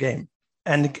for your game.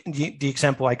 And the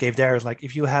example I gave there is like,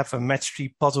 if you have a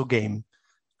match-3 puzzle game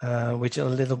with a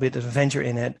little bit of adventure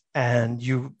in it, and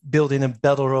you build in a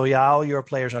battle royale, your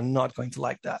players are not going to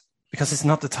like that, because it's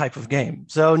not the type of game.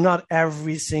 So not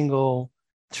every single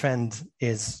trend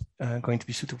is going to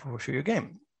be suitable for your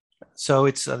game. So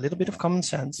it's a little bit of common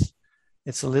sense.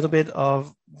 It's a little bit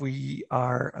of we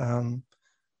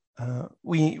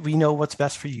know what's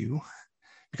best for you,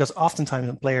 because oftentimes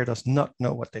a player does not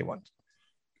know what they want.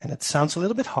 And it sounds a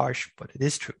little bit harsh, but it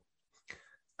is true.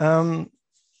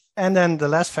 And then the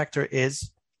last factor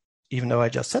is, even though I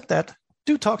just said that,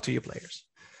 do talk to your players.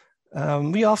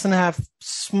 We often have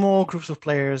small groups of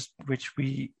players which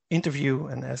we interview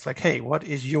and ask like, hey, what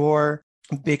is your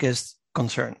biggest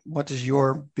concern? What is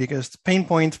your biggest pain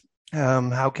point?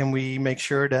 How can we make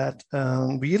sure that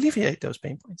we alleviate those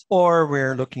pain points? Or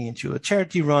we're looking into a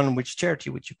charity run. Which charity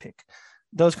would you pick?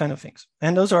 Those kind of things.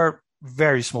 And those are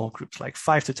very small groups, like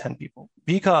 5 to 10 people.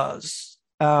 Because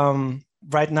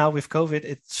right now with COVID,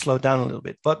 it slowed down a little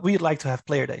bit. But we'd like to have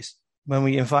player days when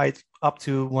we invite up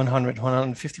to 100,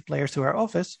 150 players to our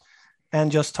office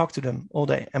and just talk to them all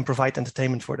day and provide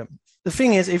entertainment for them. The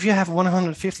thing is, if you have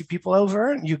 150 people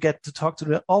over, you get to talk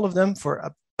to all of them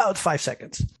for about 5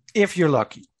 seconds, if you're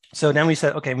lucky. So then we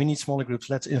said, okay, we need smaller groups.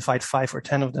 Let's invite 5 or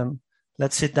 10 of them.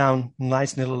 Let's sit down,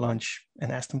 nice little lunch,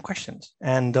 and ask them questions.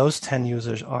 And those 10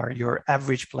 users are your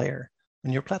average player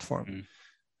on your platform.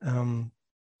 And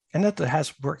that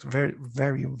has worked very,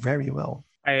 very, very well.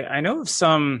 I know of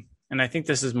some, and I think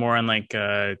this is more on like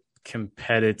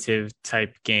competitive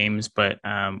type games, but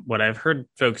what I've heard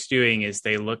folks doing is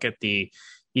they look at the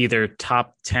either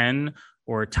top 10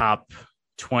 or top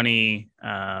 20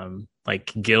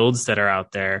 like guilds that are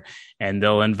out there, and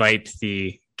they'll invite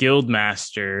the guild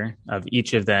master of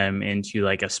each of them into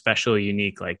like a special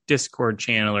unique like Discord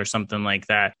channel or something like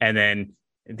that. And then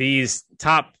these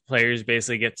top players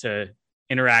basically get to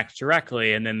interact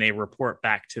directly, and then they report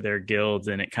back to their guilds,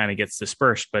 and it kind of gets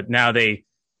dispersed. But now they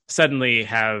suddenly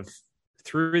have,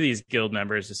 through these guild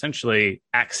members, essentially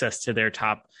access to their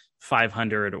top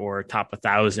 500 or top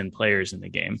 1,000 players in the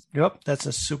game. Yep, that's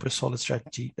a super solid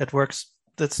strategy. That works.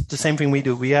 That's the same thing we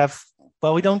do. We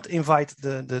don't invite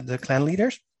the clan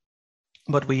leaders,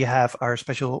 but we have our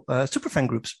special superfan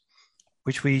groups,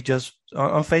 which we just,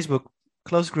 on Facebook,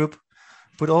 close group,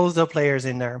 put all of the players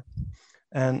in there.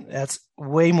 And that's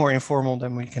way more informal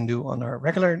than we can do on our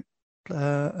regular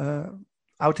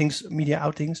outings, media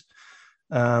outings.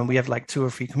 We have like 2 or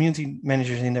 3 community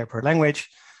managers in there per language,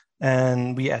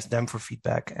 and we ask them for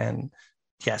feedback. And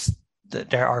yes,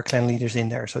 there are clan leaders in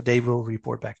there, so they will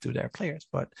report back to their players.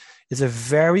 But it's a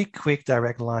very quick,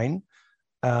 direct line.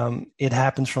 It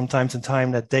happens from time to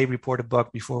time that they report a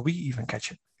bug before we even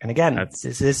catch it. And again,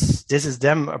 this is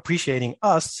them appreciating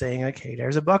us, saying, "Okay,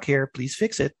 there's a bug here. Please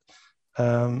fix it."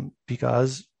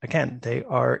 Because again, they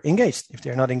are engaged. If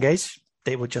they're not engaged,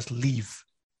 they will just leave.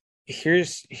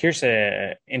 Here's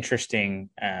a interesting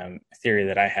theory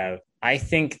that I have. I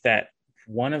think that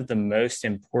one of the most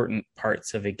important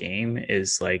parts of a game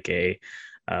is like a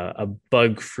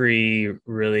bug-free,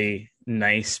 really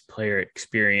nice player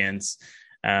experience,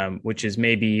 which is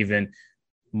maybe even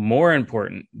more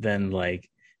important than like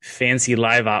fancy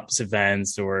live ops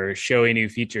events or showing new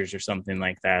features or something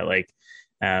like that. Like,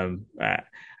 I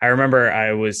remember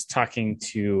I was talking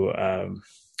to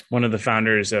one of the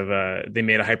founders of they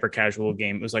made a hyper casual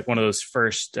game. It was like one of those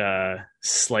first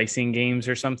slicing games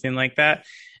or something like that.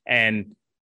 And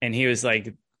he was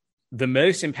like, the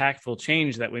most impactful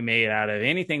change that we made out of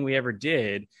anything we ever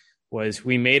did was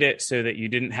we made it so that you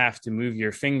didn't have to move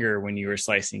your finger when you were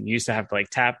slicing. You used to have to like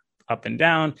tap up and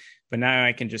down, but now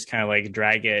I can just kind of like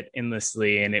drag it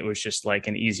endlessly, and it was just like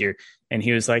an easier. And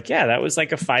he was like, yeah, that was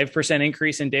like a 5%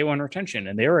 increase in day one retention,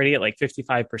 and they're already at like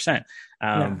 55%.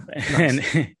 Nice.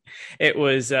 And it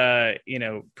was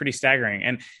pretty staggering.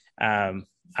 And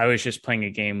I was just playing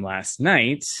a game last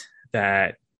night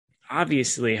that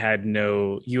obviously had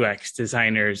no UX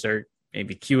designers or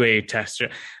maybe QA tester,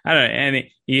 I don't know, and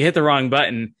you hit the wrong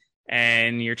button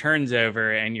and your turn's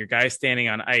over and your guy's standing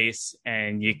on ice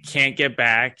and you can't get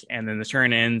back, and then the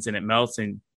turn ends and it melts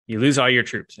and you lose all your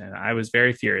troops. And I was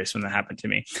very furious when that happened to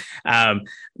me.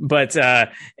 But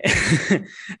I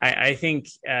think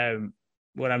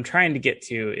what I'm trying to get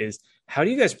to is, how do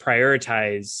you guys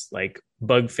prioritize like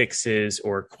bug fixes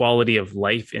or quality of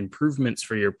life improvements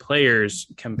for your players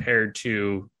compared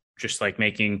to just like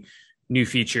making new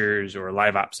features or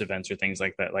live ops events or things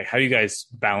like that? Like, how do you guys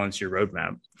balance your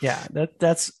roadmap? Yeah,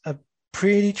 that's a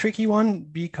pretty tricky one,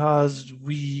 because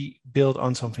we build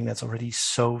on something that's already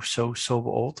so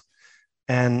old.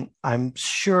 And I'm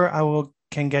sure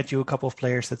can get you a couple of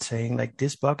players that's saying like,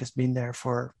 this bug has been there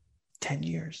for 10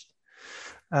 years.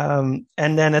 And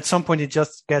then at some point it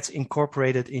just gets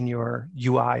incorporated in your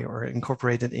UI or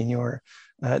incorporated in your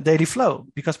daily flow,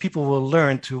 because people will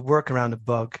learn to work around a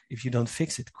bug if you don't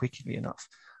fix it quickly enough,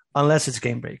 unless it's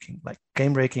game breaking. Like,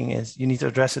 game breaking is, you need to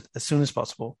address it as soon as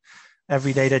possible.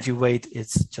 Every day that you wait,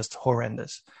 it's just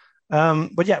horrendous.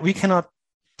 But yeah, we cannot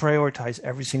prioritize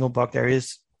every single bug there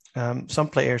is. Some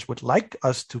players would like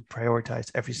us to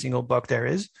prioritize every single bug there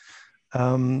is.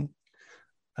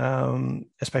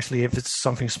 Especially if it's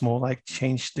something small, like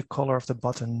change the color of the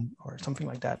button or something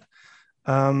like that.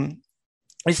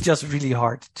 It's just really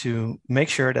hard to make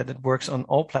sure that it works on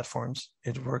all platforms,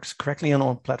 it works correctly on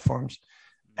all platforms,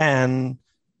 and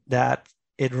that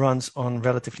it runs on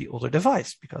relatively older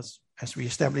device, because as we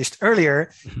established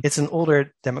earlier, it's an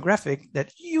older demographic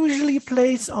that usually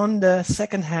plays on the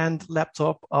second-hand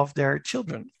laptop of their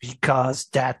children, because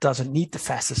that doesn't need the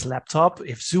fastest laptop.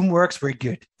 If Zoom works, we're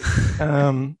good.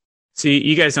 So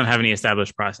you guys don't have any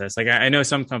established process. Like, I know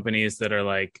some companies that are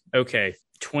like, okay,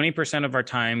 20% of our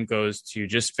time goes to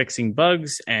just fixing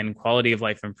bugs and quality of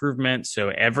life improvement. So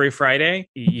every Friday,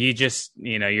 you just,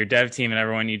 your dev team and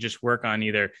everyone, you just work on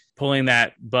either pulling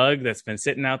that bug that's been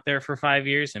sitting out there for 5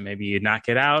 years and maybe you knock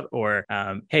it out, or,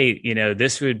 hey,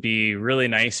 this would be really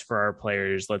nice for our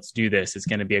players. Let's do this. It's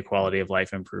going to be a quality of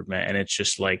life improvement. And it's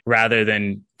just like, rather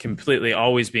than completely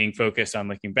always being focused on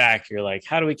looking back, you're like,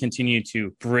 how do we continue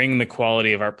to bring the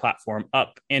quality of our platform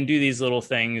up and do these little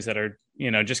things that are,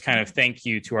 just kind of thank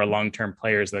you to our long-term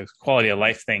players, the quality of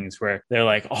life things where they're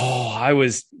like, oh, I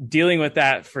was dealing with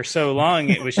that for so long.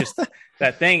 It was just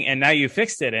that thing. And now you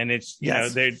fixed it. And it's,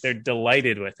 they're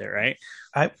delighted with it. Right.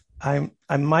 I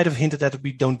might have hinted that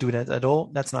we don't do that at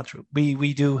all. That's not true.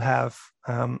 We do have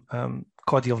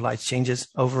quality of life changes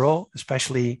overall,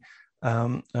 especially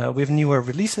with newer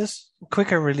releases,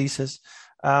 quicker releases.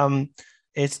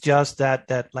 It's just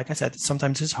that, like I said,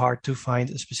 sometimes it's hard to find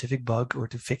a specific bug or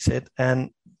to fix it.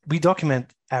 And we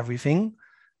document everything.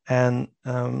 And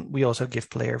we also give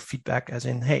player feedback as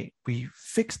in, hey, we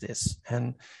fixed this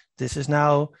and this is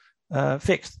now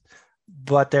fixed.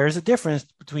 But there is a difference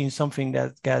between something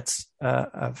that gets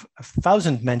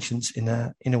 1,000 mentions in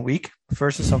a week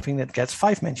versus something that gets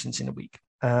 5 mentions in a week.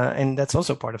 And that's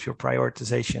also part of your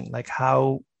prioritization. Like,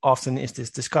 how often is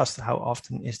this discussed? How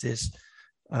often is this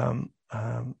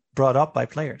brought up by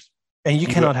players? And you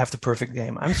cannot have the perfect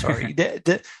game. I'm sorry.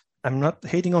 I'm not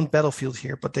hating on Battlefield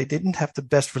here, but they didn't have the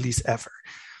best release ever.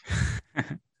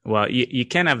 Well, you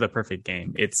can have the perfect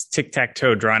game. It's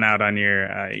tic-tac-toe drawn out on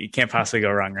your, you can't possibly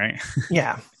go wrong, right?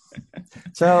 Yeah.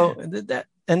 So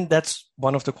that's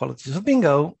one of the qualities of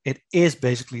Bingo. It is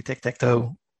basically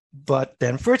tic-tac-toe, but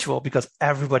then virtual, because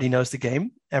everybody knows the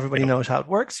game. Everybody knows how it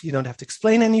works. You don't have to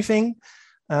explain anything.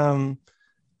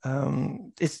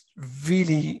 It's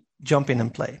really jump in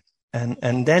and play.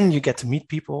 And then you get to meet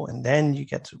people, and then you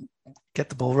get to get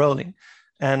the ball rolling.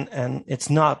 And it's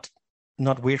not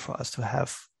weird for us to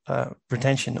have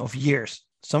retention of years.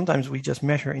 Sometimes we just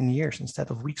measure in years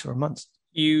instead of weeks or months.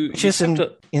 Which is an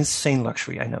insane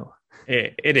luxury, I know.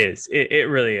 It is. It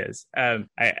really is. I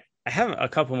have a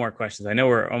couple more questions. I know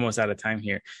we're almost out of time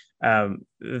here.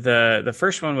 The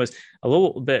first one was a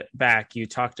little bit back. You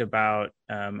talked about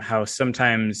how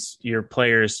sometimes your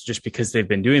players, just because they've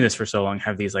been doing this for so long,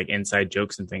 have these like inside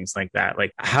jokes and things like that.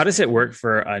 Like, how does it work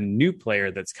for a new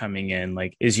player that's coming in?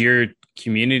 Like, is your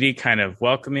community kind of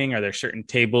welcoming? Are there certain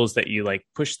tables that you like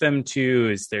push them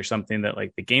to? Is there something that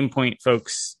like the Game Point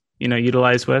folks,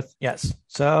 utilize with? Yes.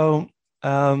 So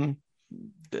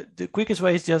the quickest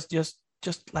way is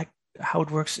just like how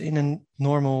it works in a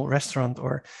normal restaurant,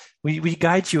 or we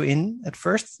guide you in at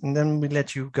first, and then we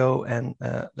let you go and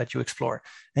let you explore,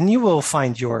 and you will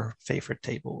find your favorite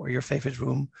table or your favorite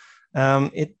room.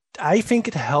 I think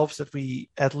it helps that we,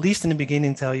 at least in the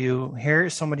beginning, tell you, here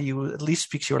is somebody who at least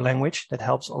speaks your language. That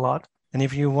helps a lot. And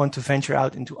if you want to venture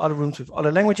out into other rooms with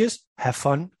other languages, have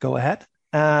fun, go ahead.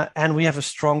 And we have a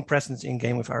strong presence in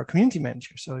game with our community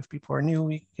manager. So if people are new,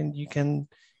 you can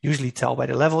usually tell by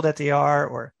the level that they are,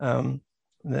 or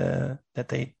that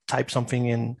they type something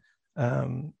in,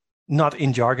 not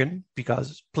in jargon,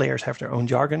 because players have their own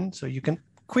jargon. So you can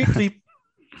quickly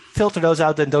filter those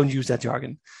out and don't use that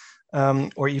jargon,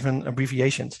 or even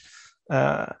abbreviations.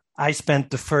 I spent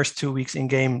the first 2 weeks in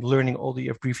game learning all the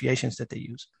abbreviations that they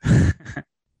use.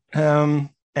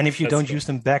 And if you don't use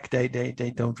them back,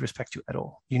 they don't respect you at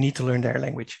all. You need to learn their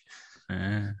language.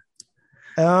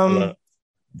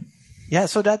 Yeah,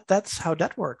 so that's how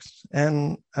that works.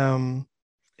 And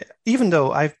even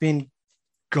though I've been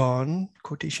gone,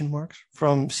 quotation marks,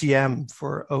 from CM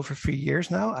for over 3 years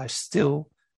now, I still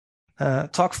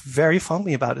talk very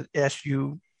fondly about it, as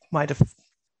you might have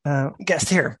guessed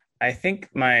here. I think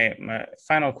my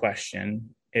final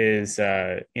question is,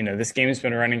 this game has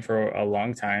been running for a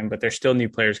long time, but there's still new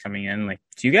players coming in. Like,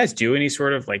 do you guys do any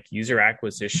sort of like user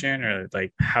acquisition, or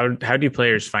like how do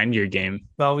players find your game?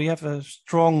 Well, we have a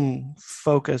strong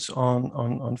focus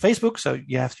on Facebook, so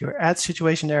you have your ad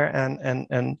situation there,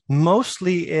 and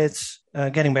mostly it's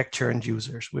getting back churned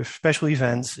users with special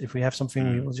events. If we have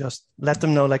something, we will just let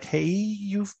them know, like, hey,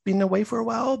 you've been away for a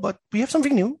while, but we have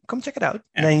something new. Come check it out. Yeah.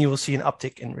 And then you will see an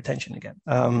uptick in retention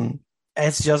again.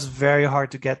 It's just very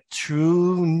hard to get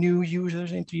true new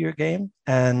users into your game,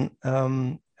 and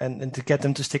to get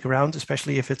them to stick around,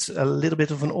 especially if it's a little bit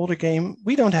of an older game.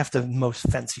 We don't have the most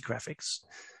fancy graphics.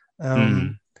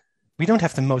 We don't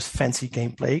have the most fancy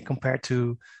gameplay compared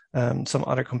to some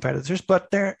other competitors,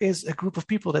 but there is a group of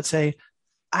people that say,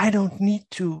 I don't need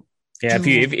to. Yeah, if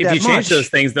you change those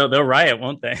things, they'll riot,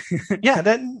 won't they? Yeah,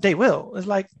 then they will. It's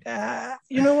like,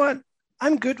 you know what?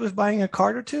 I'm good with buying a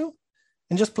card or two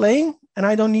and just playing, and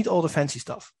I don't need all the fancy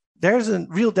stuff. there's a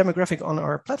real demographic on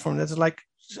our platform that's like,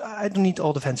 I don't need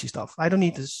all the fancy stuff. I don't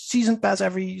need the season pass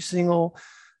every single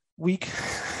week.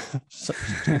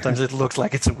 Sometimes it looks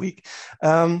like it's a week.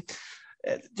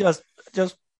 Just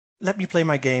let me play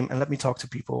my game and let me talk to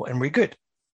people, and we're good.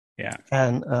 Yeah.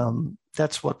 And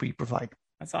that's what we provide.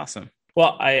 That's awesome.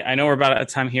 Well, I know we're about out of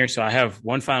time here, so I have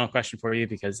one final question for you,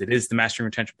 because it is the Mastering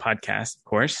Retention podcast, of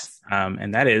course.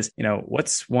 And that is,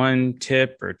 what's one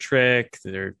tip or trick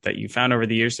that you found over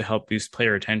the years to help boost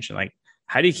player retention? Like,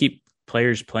 how do you keep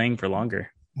players playing for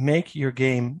longer? Make your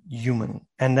game human.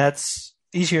 And that's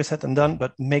easier said than done,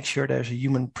 but make sure there's a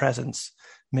human presence.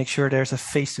 Make sure there's a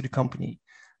face to the company.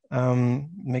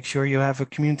 Make sure you have a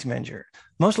community manager.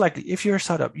 Most likely, if you're a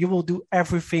startup, you will do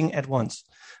everything at once.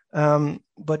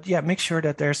 But yeah, make sure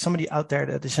that there's somebody out there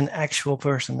that is an actual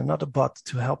person and not a bot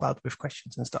to help out with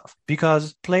questions and stuff.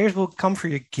 Because players will come for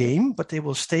your game, but they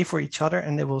will stay for each other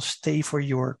and they will stay for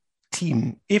your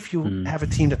team if you have a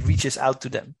team that reaches out to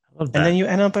them. And then you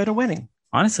end up at a wedding.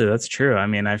 Honestly, that's true. I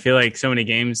mean, I feel like so many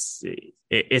games,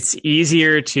 it's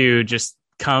easier to just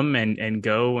come and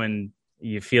go, and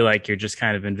you feel like you're just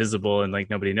kind of invisible and like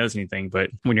nobody knows anything. But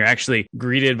when you're actually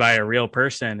greeted by a real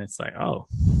person, it's like, oh,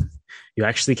 you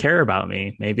actually care about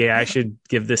me. Maybe I should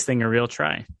give this thing a real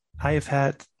try.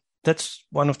 That's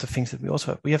one of the things that we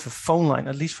also have. We have a phone line,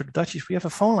 at least for the Dutchies. We have a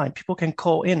phone line. People can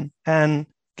call in and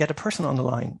get a person on the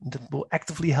line that will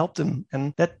actively help them.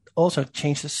 And that also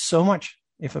changes so much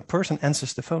if a person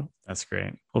answers the phone. That's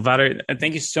great. Well, Wouter,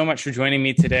 thank you so much for joining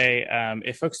me today.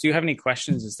 If folks do have any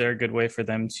questions, is there a good way for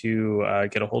them to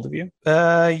get a hold of you?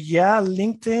 Yeah,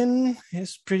 LinkedIn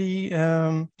is pretty,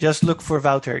 just look for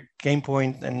Wouter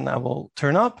Gamepoint and I will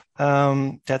turn up.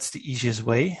 That's the easiest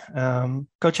way.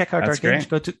 Go check out our games.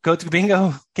 Go to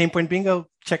Bingo, Gamepoint Bingo,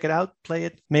 check it out, play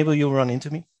it. Maybe you'll run into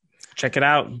me. Check it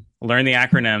out. Learn the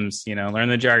acronyms, learn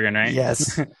the jargon, right?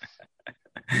 Yes.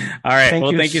 All right.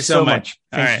 Thank you so much.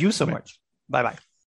 Thank you so much. Bye-bye.